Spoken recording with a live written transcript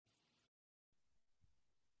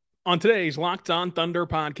On today's Locked On Thunder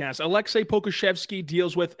podcast, Aleksej Pokusevski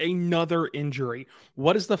deals with another injury.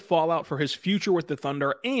 What is the fallout for his future with the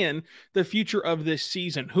Thunder and the future of this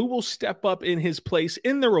season? Who will step up in his place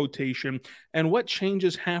in the rotation? And what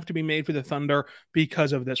changes have to be made for the Thunder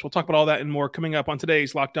because of this? We'll talk about all that and more coming up on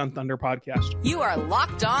today's Locked On Thunder podcast. You are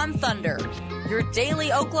Locked On Thunder, your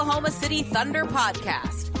daily Oklahoma City Thunder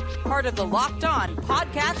podcast. Part of the Locked On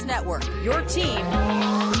Podcast Network, your team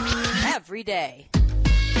every day.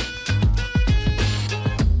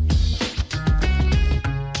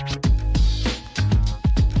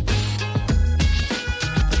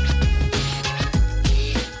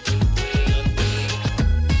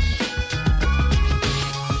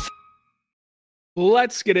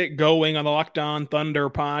 Let's get it going on the Locked On Thunder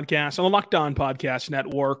podcast, on the Locked On Podcast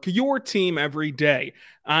Network, your team every day.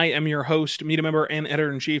 I am your host, media member, and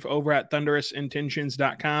editor-in-chief over at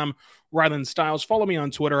thunderousintentions.com, Rylan Stiles. Follow me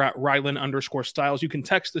on Twitter at Rylan_Stiles. You can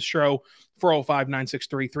text the show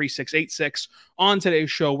 405-963-3686. On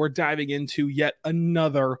today's show, we're diving into yet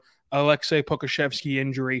another Aleksej Pokusevski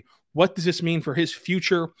injury. What does this mean for his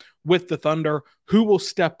future with the Thunder? Who will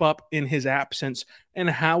step up in his absence? And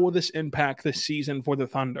how will this impact the season for the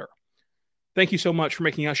Thunder? Thank you so much for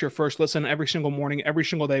making us your first listen every single morning, every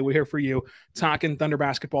single day. We're here for you, talking Thunder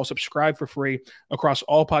basketball. Subscribe for free across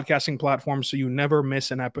all podcasting platforms so you never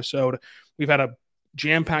miss an episode. We've had a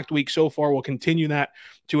jam-packed week so far. We'll continue that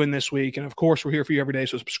to end this week. And, of course, we're here for you every day.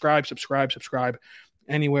 So subscribe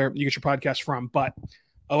anywhere you get your podcast from. But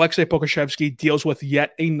Aleksej Pokusevski deals with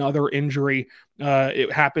yet another injury.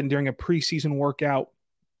 It happened during a preseason workout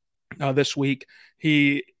this week.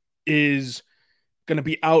 He is going to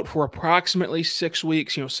be out for approximately 6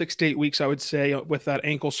 weeks, 6 to 8 weeks, I would say, with that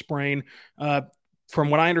ankle sprain. From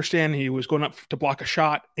what I understand, he was going up to block a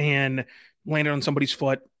shot and landed on somebody's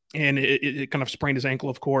foot, and it kind of sprained his ankle,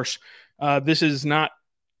 of course. This is not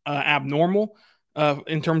abnormal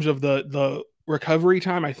in terms of the recovery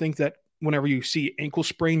time. I think that whenever you see ankle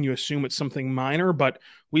sprain, you assume it's something minor, but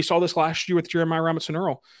we saw this last year with Jeremiah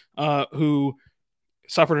Robinson-Earl, who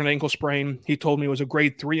suffered an ankle sprain. He told me it was a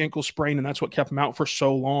grade 3 ankle sprain, and that's what kept him out for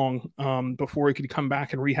so long before he could come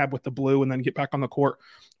back and rehab with the Blue and then get back on the court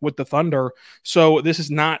with the Thunder. So this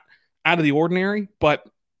is not out of the ordinary, but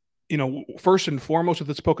first and foremost with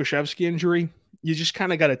this Pokusevski injury, you just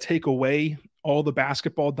kind of got to take away all the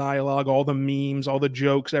basketball dialogue, all the memes, all the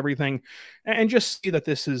jokes, everything, and just see that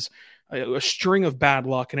this is a string of bad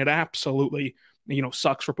luck, and it absolutely,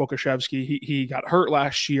 sucks for Pokusevski. He got hurt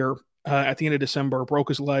last year at the end of December, broke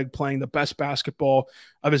his leg playing the best basketball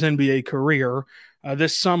of his NBA career.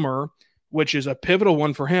 This summer, which is a pivotal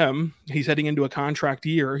one for him, he's heading into a contract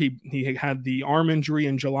year. He had the arm injury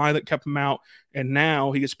in July that kept him out, and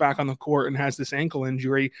now he gets back on the court and has this ankle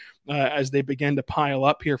injury as they begin to pile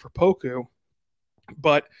up here for Poku.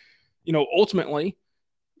 But, ultimately,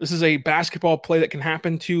 this is a basketball play that can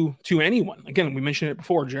happen to anyone. Again, we mentioned it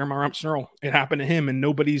before, Jeremiah Robinson-Earl. It happened to him, and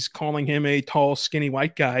nobody's calling him a tall, skinny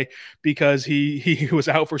white guy because he was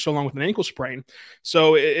out for so long with an ankle sprain.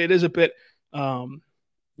 So it is a bit,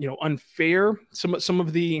 unfair. Some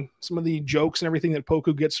of the jokes and everything that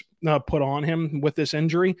Poku gets put on him with this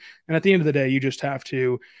injury. And at the end of the day, you just have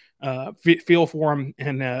to feel for him,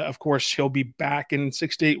 and of course he'll be back in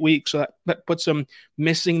 6 to 8 weeks, so that puts him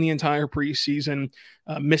missing the entire preseason,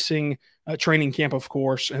 missing training camp, of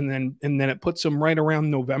course, and then it puts him right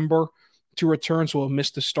around November to return, so he'll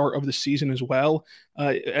miss the start of the season as well,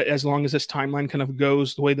 as long as this timeline kind of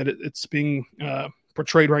goes the way that it's being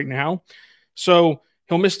portrayed right now. So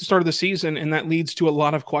he'll miss the start of the season, and that leads to a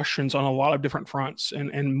lot of questions on a lot of different fronts,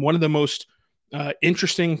 and one of the most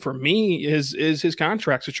interesting for me is his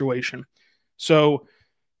contract situation. So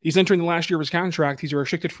he's entering the last year of his contract. He's a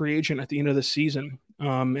restricted free agent at the end of the season.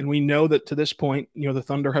 And we know that to this point, the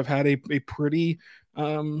Thunder have had a pretty,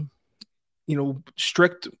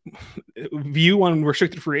 strict view on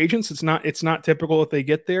restricted free agents. It's not typical if they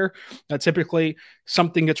get there. Typically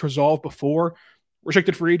something gets resolved before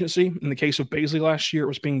restricted free agency. In the case of Bazley last year, it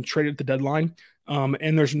was being traded at the deadline.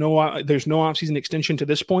 And there's no offseason extension to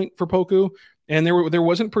this point for Poku, and there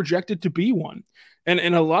wasn't projected to be one. And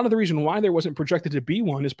a lot of the reason why there wasn't projected to be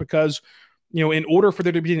one is because, in order for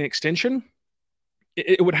there to be an extension,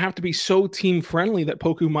 it would have to be so team friendly that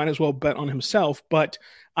Poku might as well bet on himself. But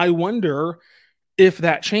I wonder if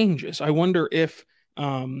that changes. I wonder if,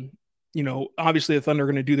 obviously the Thunder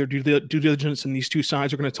are going to do their due diligence, and these two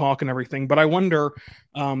sides are going to talk and everything. But I wonder,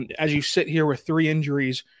 as you sit here with 3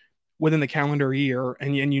 injuries within the calendar year,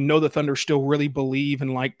 and the Thunder still really believe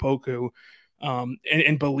and like Poku,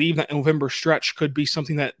 and believe that November stretch could be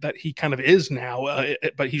something that he kind of is now,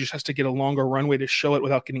 but he just has to get a longer runway to show it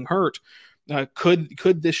without getting hurt.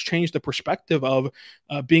 Could this change the perspective of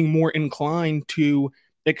being more inclined to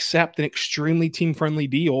accept an extremely team-friendly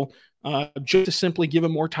deal just to simply give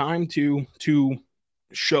him more time to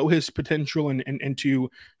show his potential and to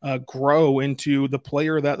grow into the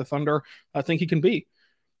player that the Thunder think he can be?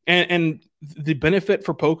 And the benefit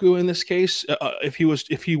for Poku in this case, if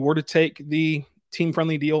he were to take the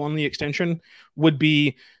team-friendly deal on the extension, would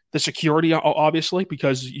be the security, obviously,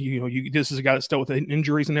 because this is a guy that's dealt with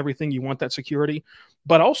injuries and everything. You want that security,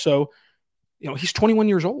 but also, he's 21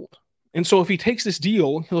 years old. And so if he takes this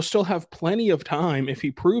deal, he'll still have plenty of time, if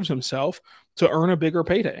he proves himself, to earn a bigger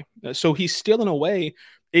payday. So he's still, in a way,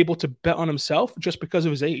 able to bet on himself just because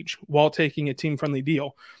of his age while taking a team-friendly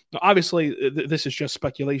deal. Now, obviously, this is just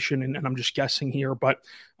speculation, and I'm just guessing here, but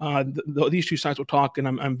these two sides will talk, and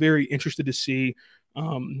I'm very interested to see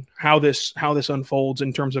how this unfolds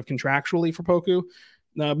in terms of contractually for Poku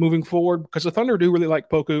moving forward, because the Thunder do really like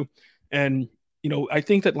Poku. And I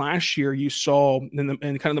think that last year you saw, and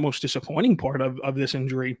kind of the most disappointing part of this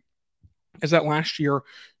injury is that last year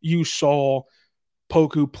you saw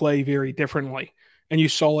Poku play very differently. And you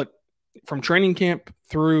saw it from training camp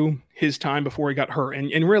through his time before he got hurt.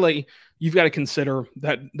 And really, you've got to consider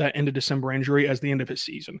that end of December injury as the end of his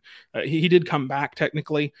season. He did come back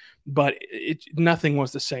technically, but nothing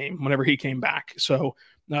was the same whenever he came back. So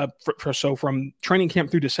from training camp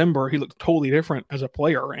through December, he looked totally different as a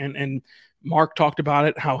player. And Mark talked about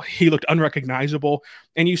it, how he looked unrecognizable.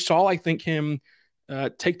 And you saw, I think, him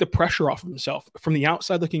take the pressure off of himself. From the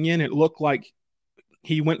outside looking in, it looked like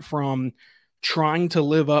he went from trying to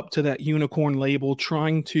live up to that unicorn label,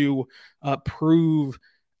 trying to prove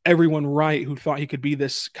everyone right who thought he could be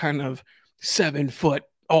this kind of 7-foot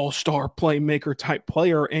all-star playmaker type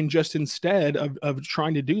player. And just instead of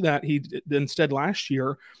trying to do that, he instead last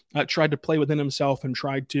year tried to play within himself and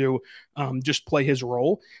tried to just play his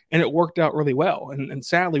role. And it worked out really well. And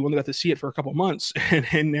sadly, we only got to see it for a couple months.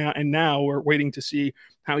 And now we're waiting to see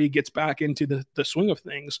how he gets back into the swing of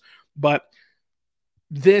things. But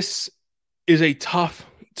this is a tough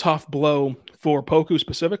blow for Poku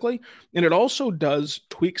specifically. And it also does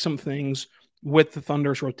tweak some things with the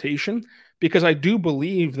Thunder's rotation, because I do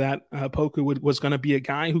believe that Poku was going to be a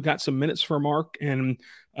guy who got some minutes for Mark. And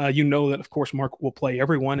that, of course, Mark will play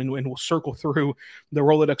everyone and will circle through the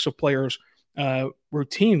Rolodex of players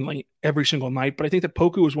routinely every single night. But I think that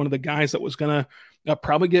Poku was one of the guys that was going to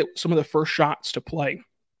probably get some of the first shots to play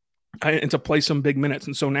and to play some big minutes.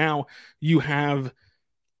 And so now you have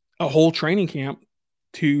a whole training camp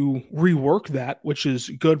to rework that, which is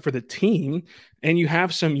good for the team. And you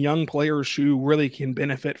have some young players who really can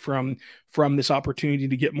benefit from this opportunity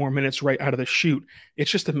to get more minutes right out of the chute.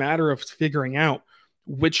 It's just a matter of figuring out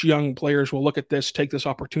which young players will look at this, take this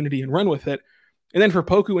opportunity and run with it. And then for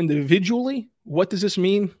Poku individually, what does this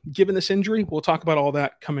mean given this injury? We'll talk about all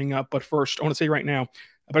that coming up. But first, I want to say right now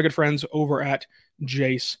about our good friends over at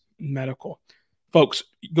Jase Medical. Folks,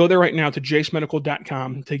 go there right now to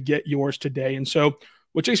JaceMedical.com to get yours today. And so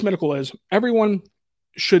what Jase Medical is, everyone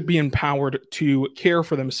should be empowered to care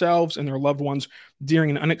for themselves and their loved ones during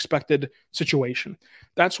an unexpected situation.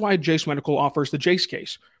 That's why Jase Medical offers the Jase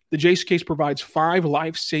Case. The Jase Case provides 5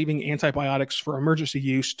 life-saving antibiotics for emergency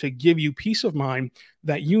use to give you peace of mind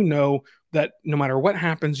that you know that no matter what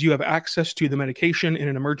happens, you have access to the medication in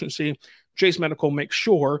an emergency. Jase Medical makes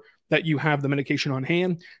sure that you have the medication on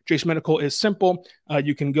hand. Jase Medical is simple.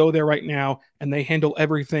 You can go there right now, and they handle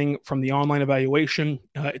everything from the online evaluation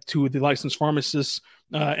to the licensed pharmacists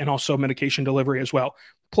and also medication delivery as well.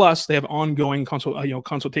 Plus, they have ongoing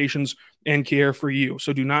consultations and care for you.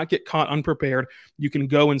 So do not get caught unprepared. You can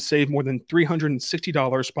go and save more than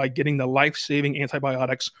 $360 by getting the life-saving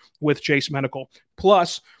antibiotics with Jase Medical.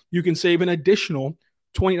 Plus, you can save an additional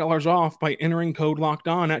 $20 off by entering code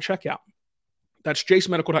LOCKEDON at checkout. That's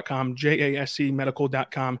JaceMedical.com,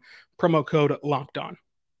 JASCMedical.com, promo code LOCKEDON.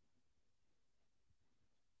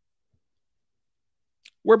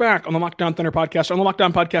 We're back on the Locked On Thunder podcast, on the Locked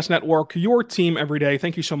On Podcast Network, your team every day.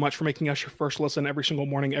 Thank you so much for making us your first listen every single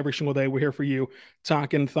morning, every single day. We're here for you,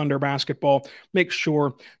 talking Thunder basketball. Make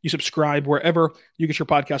sure you subscribe wherever you get your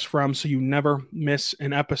podcast from so you never miss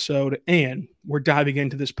an episode. And we're diving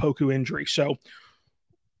into this Poku injury. So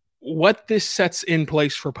what this sets in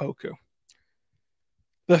place for Poku.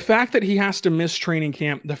 The fact that he has to miss training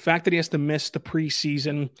camp, the fact that he has to miss the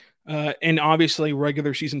preseason, and obviously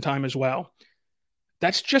regular season time as well,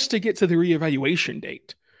 that's just to get to the reevaluation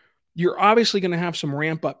date. You're obviously going to have some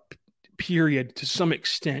ramp-up period to some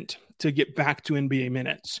extent to get back to NBA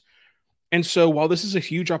minutes. And so while this is a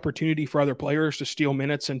huge opportunity for other players to steal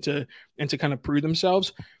minutes and to kind of prove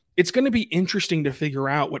themselves, it's going to be interesting to figure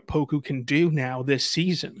out what Poku can do now this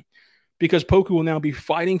season. because Poku will now be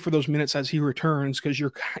fighting for those minutes as he returns, because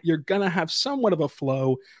you're going to have somewhat of a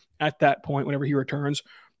flow at that point whenever he returns,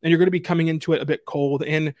 and you're going to be coming into it a bit cold.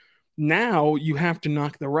 And now you have to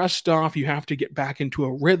knock the rust off. You have to get back into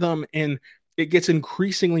a rhythm, and it gets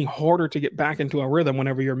increasingly harder to get back into a rhythm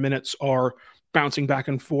whenever your minutes are bouncing back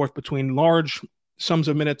and forth between large sums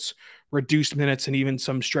of minutes, reduced minutes, and even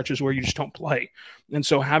some stretches where you just don't play. And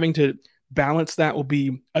so having to balance that will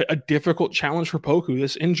be a difficult challenge for Poku.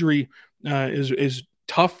 This injury is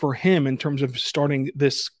tough for him in terms of starting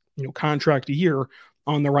this contract year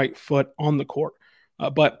on the right foot on the court.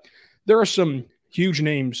 But there are some huge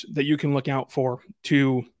names that you can look out for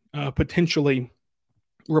to potentially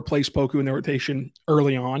replace Poku in the rotation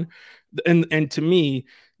early on. And to me,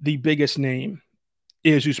 the biggest name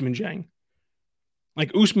is Ousmane Dieng.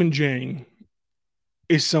 Like, Ousmane Dieng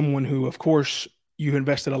is someone who, of course, you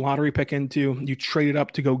invested a lottery pick into. You traded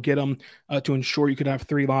up to go get him to ensure you could have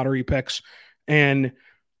 3 lottery picks. And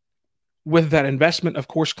with that investment, of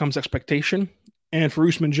course, comes expectation. And for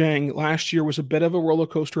Ousmane Dieng, last year was a bit of a roller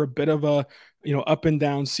coaster, a bit of a up and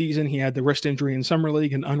down season. He had the wrist injury in summer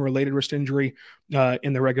league, an unrelated wrist injury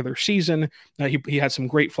in the regular season. He had some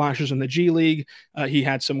great flashes in the G League. He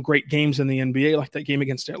had some great games in the NBA, like that game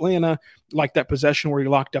against Atlanta, like that possession where he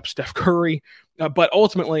locked up Steph Curry. But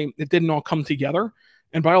ultimately, it didn't all come together.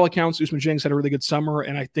 And by all accounts, Ousmane Dieng's had a really good summer,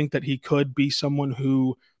 and I think that he could be someone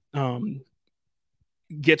who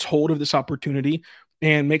gets hold of this opportunity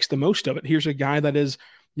and makes the most of it. Here's a guy that is,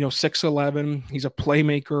 6'11". He's a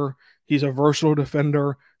playmaker. He's a versatile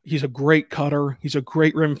defender. He's a great cutter. He's a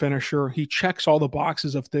great rim finisher. He checks all the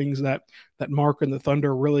boxes of things that Mark and the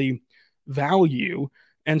Thunder really value.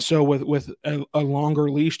 And so with a longer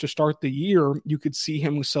leash to start the year, you could see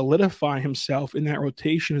him solidify himself in that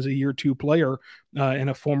rotation as a year 2 player and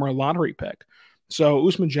a former lottery pick. So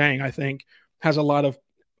Ousmane Dieng, I think, has a lot of,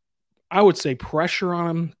 I would say, pressure on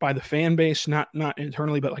him by the fan base, not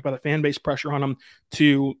internally, but like by the fan base, pressure on him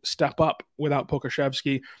to step up without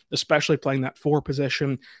Pokusevski, especially playing that 4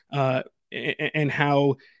 position, and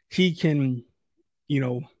how he can,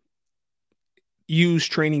 use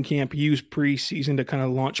training camp, use preseason to kind of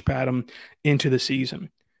launch pad him into the season.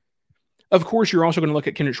 Of course, you're also going to look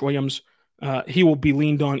at Kenrich Williams. He will be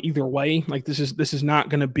leaned on either way. Like, this is not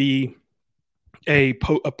going to be a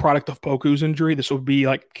product of Poku's injury. This would be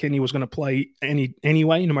like Kenny was going to play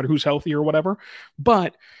anyway, no matter who's healthy or whatever.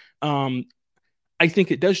 But I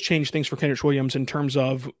think it does change things for Kenrich Williams in terms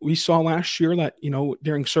of, we saw last year that,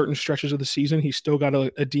 during certain stretches of the season, he still got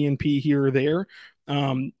a DNP here or there.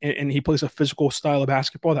 And he plays a physical style of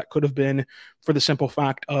basketball that could have been for the simple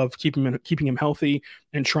fact of keeping him healthy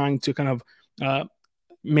and trying to kind of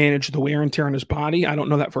manage the wear and tear on his body. I don't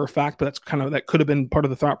know that for a fact, but that could have been part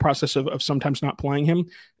of the thought process of sometimes not playing him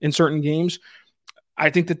in certain games. I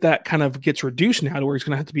think that kind of gets reduced now to where he's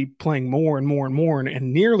going to have to be playing more and more and more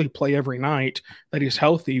and nearly play every night that he's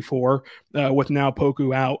healthy for, with now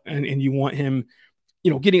Poku out, and you want him,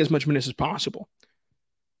 getting as much minutes as possible.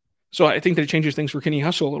 So I think that it changes things for Kenny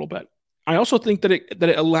Hustle a little bit. I also think that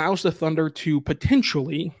it allows the Thunder to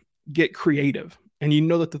potentially get creative. And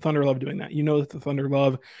that the Thunder love doing that. That the Thunder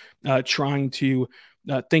love trying to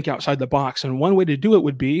think outside the box. And one way to do it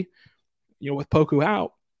would be, with Poku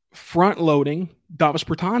out, front-loading Davis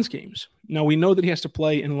Bertans games. Now, we know that he has to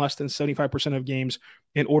play in less than 75% of games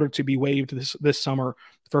in order to be waived this summer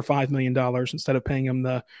for $5 million instead of paying him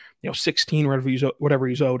the 16 whatever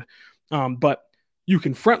he's owed. But you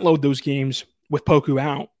can front-load those games with Poku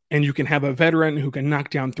out, and you can have a veteran who can knock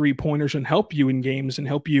down 3-pointers and help you in games and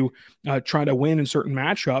help you try to win in certain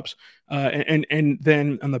matchups. And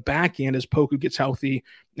then on the back end, as Poku gets healthy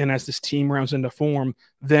and as this team rounds into form,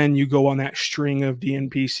 then you go on that string of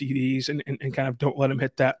DNP CDs and kind of don't let him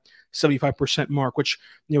hit that 75% mark, which,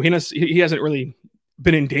 he hasn't really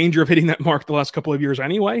been in danger of hitting that mark the last couple of years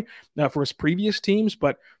anyway for his previous teams,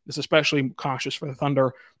 but it's especially cautious for the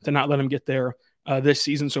Thunder to not let him get there this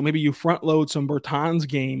season. So maybe you front load some Bertans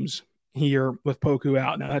games here with Poku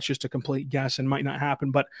out. Now, that's just a complete guess and might not happen,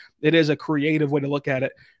 but it is a creative way to look at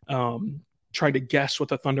it. Try to guess what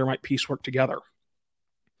the Thunder might piece work together.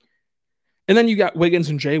 And then you got Wiggins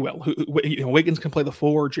and J. Will. Wiggins can play the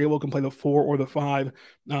 4, J. Will can play the 4 or the 5.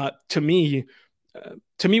 To me,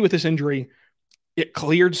 with this injury, it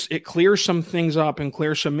clears some things up and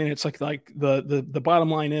clears some minutes. Like the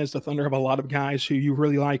bottom line is the Thunder have a lot of guys who you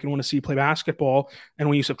really like and want to see play basketball. And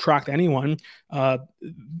when you subtract anyone,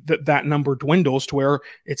 that number dwindles to where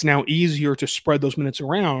it's now easier to spread those minutes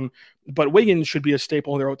around. But Wiggins should be a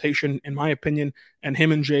staple of the rotation, in my opinion, and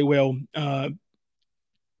him and Jay Will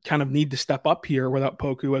kind of need to step up here without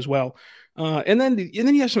Poku as well. And then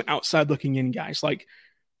you have some outside looking in guys like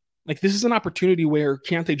Like, this is an opportunity where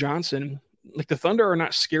Keontae Johnson, like, the Thunder are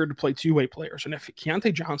not scared to play two-way players. And if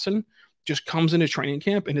Keontae Johnson just comes into training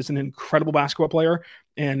camp and is an incredible basketball player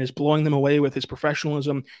and is blowing them away with his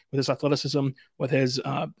professionalism, with his athleticism, with his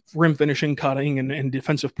rim finishing, cutting, and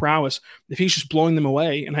defensive prowess, if he's just blowing them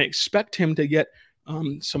away, and I expect him to get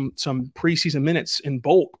some preseason minutes in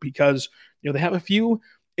bulk, because they have a few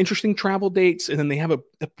interesting travel dates, and then they have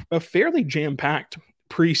a fairly jam-packed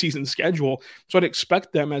preseason schedule. So I'd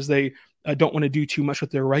expect them, as they don't want to do too much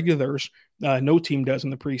with their regulars. No team does in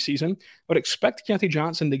the preseason. But expect Keontae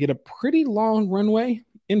Johnson to get a pretty long runway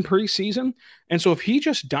in preseason. And so if he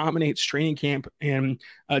just dominates training camp and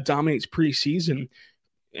dominates preseason,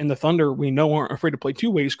 and the Thunder, we know, aren't afraid to play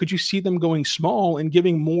two ways, could you see them going small and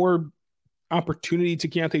giving more opportunity to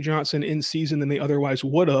Keontae Johnson in season than they otherwise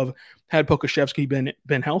would have had Pokusevski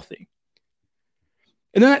been healthy?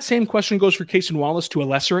 And then that same question goes for Cason Wallace to a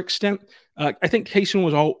lesser extent. I think Cason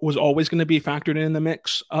was always going to be factored in the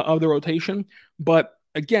mix of the rotation. But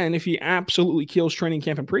again, if he absolutely kills training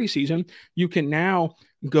camp and preseason, you can now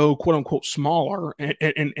go quote unquote smaller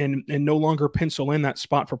and no longer pencil in that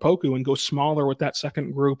spot for Poku and go smaller with that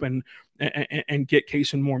second group and get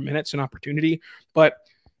Cason more minutes and opportunity. But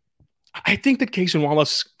I think that Cason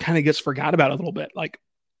Wallace kind of gets forgot about a little bit. Like,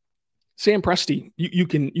 Sam Presti, you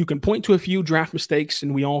can point to a few draft mistakes,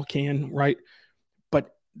 and we all can, right?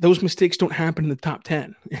 But those mistakes don't happen in the top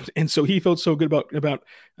 10. And so he felt so good about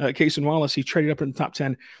Cason Wallace, he traded up in the top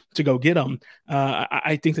 10 to go get him.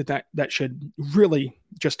 I think that should really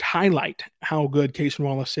just highlight how good Cason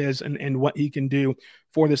Wallace is and what he can do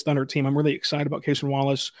for this Thunder team. I'm really excited about Cason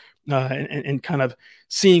Wallace and kind of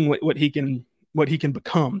seeing what he can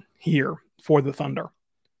become here for the Thunder.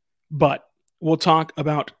 But we'll talk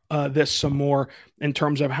about this some more in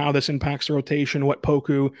terms of how this impacts the rotation, what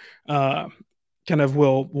Poku kind of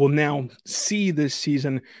will now see this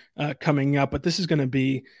season coming up. But this is going to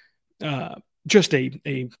be just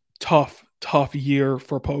a tough year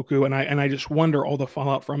for Poku, and I just wonder all the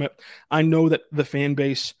fallout from it. I know that the fan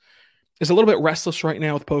base is a little bit restless right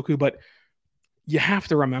now with Poku, but you have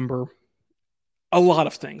to remember a lot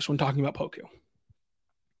of things when talking about Poku.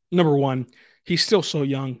 Number one, he's still so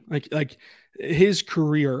young. Like his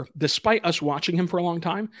career, despite us watching him for a long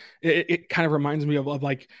time, it kind of reminds me of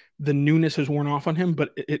like the newness has worn off on him,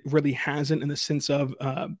 but it really hasn't in the sense of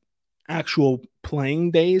actual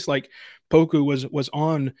playing days. Like Poku was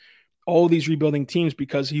on all these rebuilding teams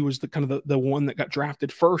because he was the kind of the one that got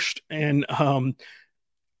drafted first. And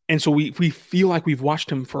so we feel like we've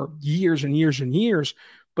watched him for years and years and years,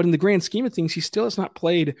 but in the grand scheme of things, he still has not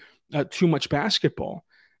played too much basketball.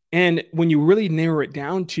 And when you really narrow it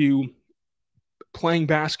down to playing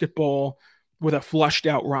basketball with a flushed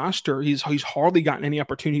out roster, he's hardly gotten any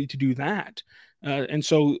opportunity to do that. And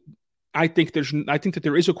so I think that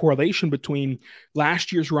there is a correlation between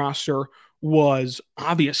last year's roster was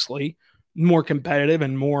obviously more competitive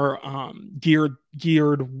and more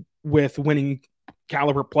geared with winning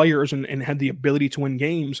caliber players and had the ability to win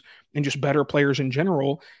games and just better players in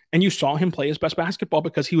general. And you saw him play his best basketball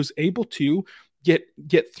because he was able to get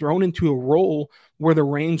thrown into a role where the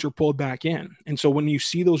reins are pulled back in. And so when you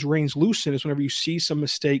see those reins loosen is whenever you see some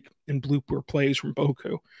mistake and blooper plays from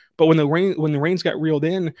Poku. But when the reins got reeled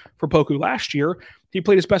in for Poku last year, he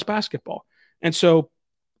played his best basketball. And so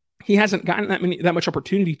he hasn't gotten that much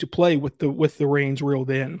opportunity to play with the reins reeled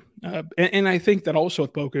in. And I think that also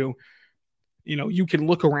with Poku, you can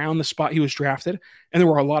look around the spot he was drafted, and there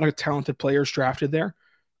were a lot of talented players drafted there.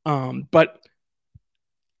 But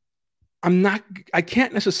I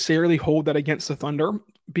can't necessarily hold that against the Thunder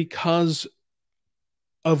because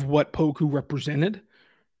of what Poku represented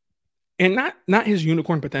and not his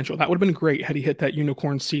unicorn potential. That would have been great had he hit that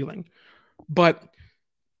unicorn ceiling. But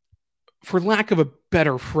for lack of a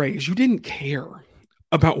better phrase, you didn't care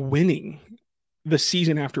about winning the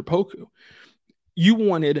season after Poku. You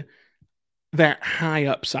wanted that high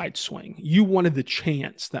upside swing. You wanted the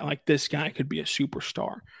chance that like this guy could be a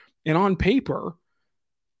superstar. And on paper,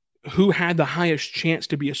 who had the highest chance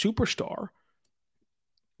to be a superstar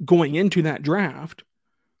going into that draft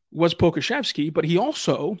was Pokusevski, but he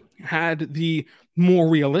also had the more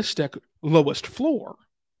realistic lowest floor.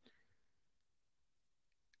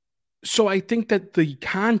 So I think that the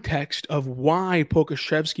context of why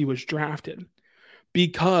Pokusevski was drafted,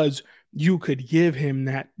 because you could give him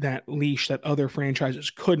that leash that other franchises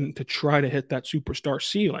couldn't to try to hit that superstar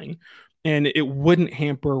ceiling, and it wouldn't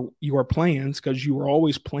hamper your plans because you were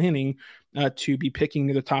always planning to be picking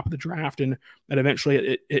near the top of the draft, and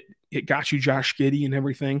eventually it got you Josh Giddey and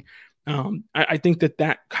everything. I think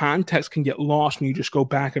that context can get lost when you just go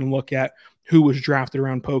back and look at who was drafted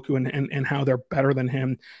around Poku and how they're better than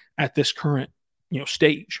him at this current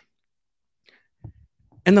stage.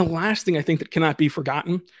 And the last thing I think that cannot be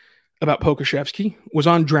forgotten about Pokusevski was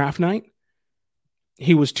on draft night.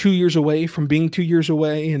 He was 2 years away from being 2 years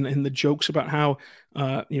away, and the jokes about how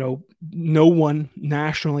no one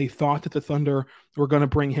nationally thought that the Thunder were going to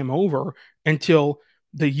bring him over until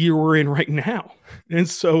the year we're in right now. And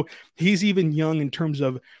so he's even young in terms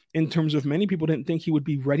of many people didn't think he would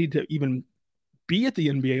be ready to even be at the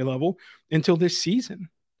NBA level until this season.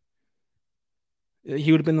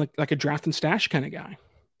 He would have been like a draft and stash kind of guy.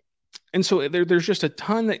 And so there's just a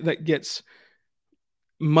ton that gets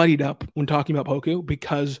muddied up when talking about Poku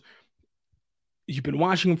because you've been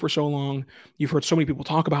watching him for so long. You've heard so many people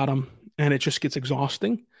talk about him, and it just gets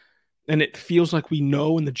exhausting. And it feels like we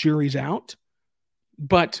know and the jury's out.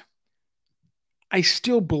 But I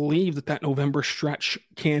still believe that November stretch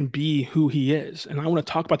can be who he is. And I want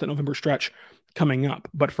to talk about that November stretch coming up.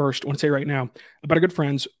 But first, I want to say right now about our good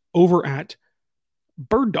friends over at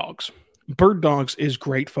Bird Dogs. Bird Dogs is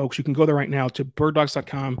great, folks. You can go there right now to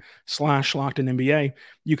birddogs.com/LockedInNBA.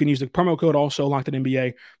 You can use the promo code also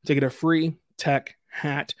LockedInNBA to get a free tech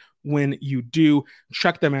hat when you do.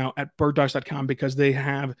 Check them out at birddogs.com because they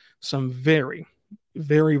have some very,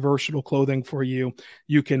 very versatile clothing for you.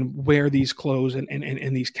 You can wear these clothes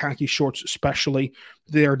and these khaki shorts especially.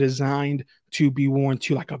 They are designed to be worn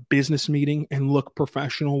to like a business meeting and look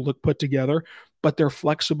professional, look put together. But they're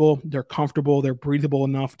flexible, they're comfortable, they're breathable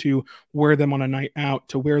enough to wear them on a night out,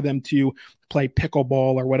 to wear them to play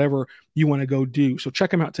pickleball or whatever you want to go do. So check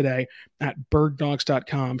them out today at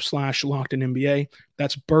birddogs.com/LockedInNBA.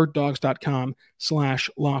 That's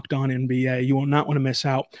birddogs.com/LockedOnNBA. You will not want to miss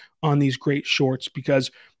out on these great shorts because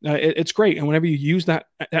it's great. And whenever you use that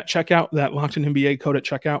checkout, that LockedInNBA code at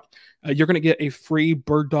checkout, you're going to get a free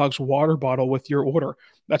Bird Dogs water bottle with your order.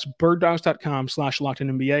 That's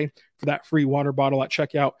birddogs.com/LockedInNBA for that free water bottle at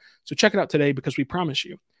checkout. So check it out today because we promise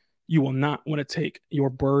you, you will not want to take your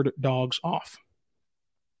Bird Dogs off.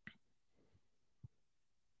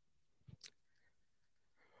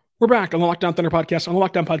 We're back on the Lockdown Thunder podcast, on the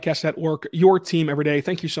Lockdown Podcast Network, your team every day.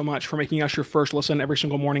 Thank you so much for making us your first listen every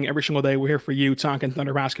single morning, every single day. We're here for you, talking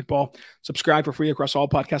Thunder basketball. Subscribe for free across all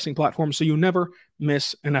podcasting platforms so you never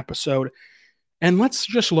miss an episode. And let's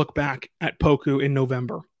just look back at Poku in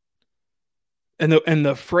November. And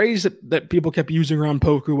the phrase that people kept using around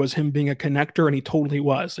Poku was him being a connector, and he totally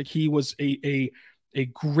was. Like, he was a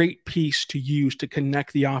great piece to use to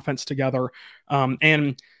connect the offense together.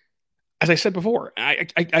 And as I said before, I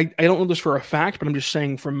don't know this for a fact, but I'm just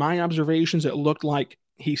saying from my observations, it looked like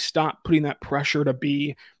he stopped putting that pressure to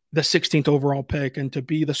be the 16th overall pick and to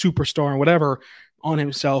be the superstar and whatever on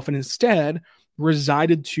himself, and instead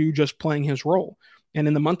resided to just playing his role. And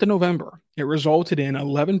in the month of November, it resulted in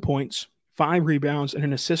 11 points, 5 rebounds, and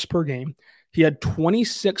an assist per game. He had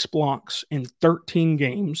 26 blocks in 13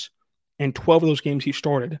 games, and 12 of those games he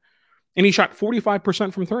started. And he shot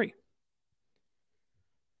 45% from three.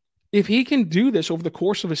 If he can do this over the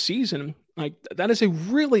course of a season, like, that is a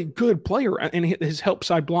really good player. And his help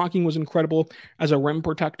side blocking was incredible as a rim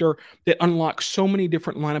protector. It unlocks so many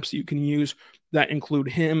different lineups that you can use that include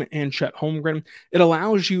him and Chet Holmgren. It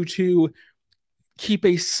allows you to keep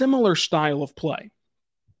a similar style of play.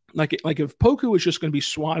 Like if Poku was just going to be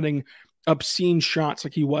swatting obscene shots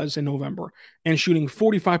like he was in November and shooting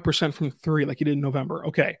 45% from three like he did in November,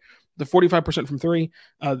 okay, the 45% from three,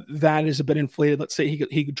 that is a bit inflated. Let's say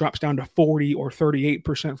he drops down to 40 or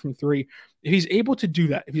 38% from three. If he's able to do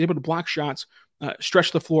that, if he's able to block shots,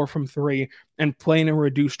 stretch the floor from three, and play in a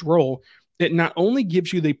reduced role, it not only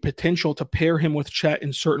gives you the potential to pair him with Chet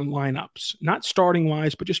in certain lineups, not starting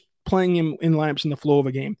wise, but just playing him in lineups in the flow of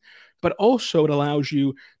a game, but also it allows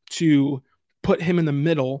you to put him in the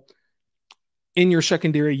middle in your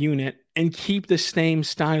secondary unit and keep the same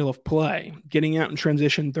style of play, getting out in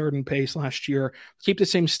transition, third and pace last year, keep the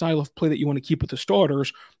same style of play that you want to keep with the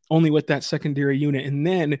starters, only with that secondary unit. And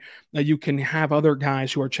then you can have other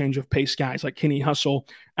guys who are change of pace guys, like Kenny Hustle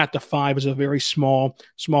at the 5 is a very small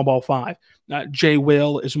ball 5. Jay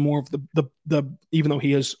Will is more of the even though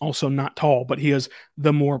he is also not tall, but he is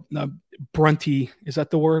the more brunty, is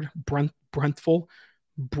that the word? Bruteful?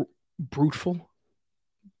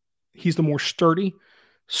 He's the more sturdy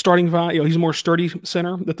starting five. He's a more sturdy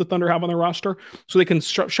center that the Thunder have on their roster, so they can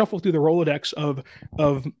shuffle through the Rolodex of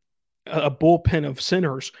a bullpen of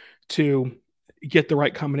centers to get the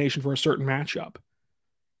right combination for a certain matchup.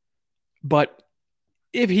 But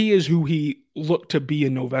if he is who he looked to be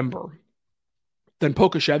in November, then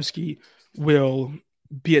Pokusevski will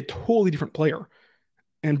be a totally different player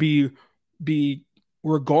and be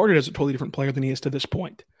regarded as a totally different player than he is to this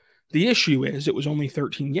point. The issue is it was only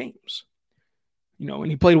 13 games. And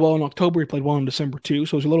he played well in October. He played well in December too.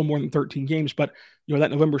 So it was a little more than 13 games. But,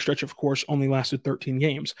 that November stretch, of course, only lasted 13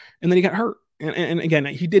 games. And then he got hurt. And again,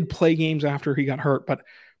 he did play games after he got hurt, but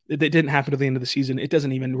it didn't happen to the end of the season. It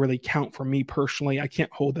doesn't even really count for me personally. I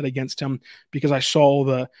can't hold that against him because I saw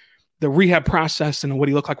the rehab process and what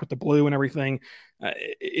he looked like with the blue and everything.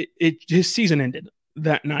 His season ended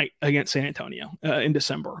that night against San Antonio in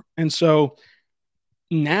December. And so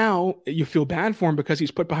now you feel bad for him because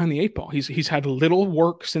he's put behind the 8 ball. He's had little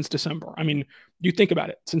work since December. I mean, you think about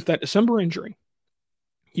it. Since that December injury,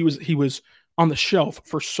 he was on the shelf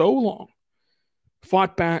for so long,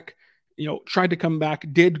 fought back, tried to come back,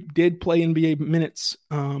 did play NBA minutes,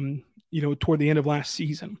 toward the end of last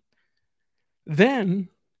season. Then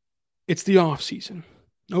it's the off season.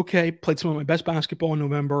 Okay, played some of my best basketball in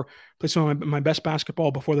November, played some of my best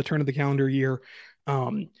basketball before the turn of the calendar year.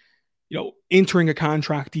 Entering a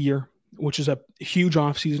contract year, which is a huge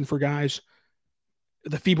offseason for guys.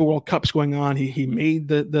 The FIBA World Cup's going on. He made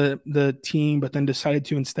the team, but then decided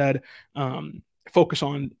to instead focus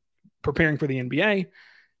on preparing for the NBA.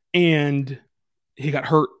 And he got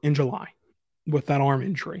hurt in July with that arm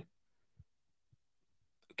injury.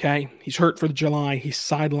 Okay, he's hurt for July. He's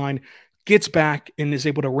sidelined, gets back, and is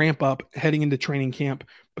able to ramp up heading into training camp.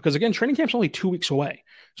 Because again, training camp's only 2 weeks away.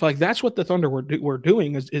 So that's what the Thunder were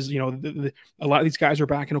doing is a lot of these guys are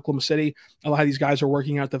back in Oklahoma City. A lot of these guys are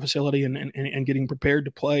working out the facility and getting prepared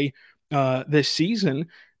to play this season.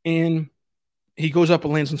 And he goes up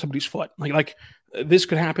and lands on somebody's foot. Like this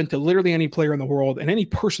could happen to literally any player in the world and any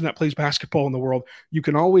person that plays basketball in the world. You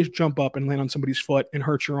can always jump up and land on somebody's foot and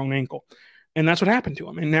hurt your own ankle. And that's what happened to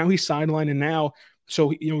him. And now he's sidelined. And now,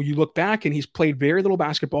 so, you look back and he's played very little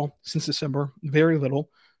basketball since December, very little.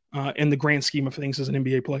 In the grand scheme of things as an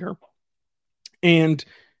NBA player. And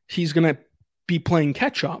he's going to be playing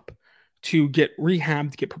catch up to get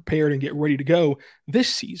rehabbed, get prepared, and get ready to go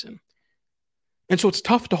this season. And so it's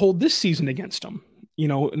tough to hold this season against him,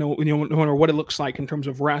 no matter what it looks like in terms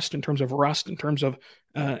of rest, in terms of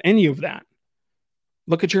any of that.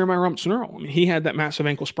 Look at Jeremiah Robinson-Earl. I mean, he had that massive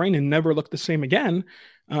ankle sprain and never looked the same again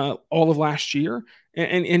all of last year.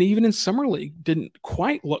 And even in Summer League, didn't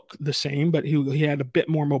quite look the same, but he had a bit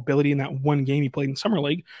more mobility in that one game he played in Summer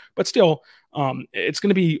League. But still, it's going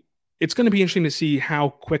to be interesting to see how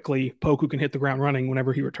quickly Poku can hit the ground running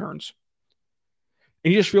whenever he returns.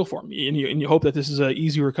 And you just feel for him, and you hope that this is an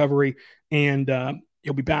easy recovery, and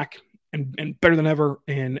he'll be back and better than ever,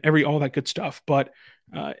 and all that good stuff. But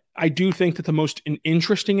I do think that the most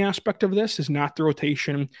interesting aspect of this is not the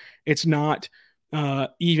rotation. It's not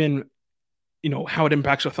even how it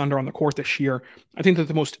impacts the Thunder on the court this year. I think that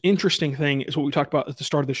the most interesting thing is what we talked about at the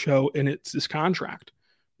start of the show, and it's this contract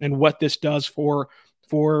and what this does for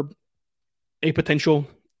a potential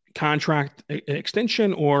contract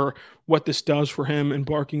extension, or what this does for him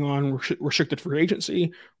embarking on restricted free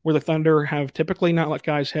agency, where the Thunder have typically not let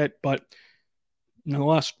guys hit, but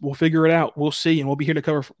nonetheless, we'll figure it out. We'll see, and we'll be here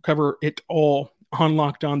to cover it all on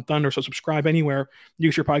Locked On Thunder. So subscribe anywhere you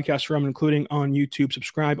get your podcast from, including on YouTube.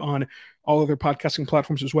 Subscribe on all other podcasting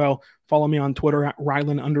platforms as well. Follow me on Twitter at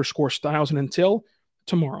Rylan_Styles. And until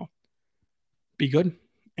tomorrow, be good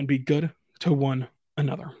and be good to one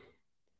another.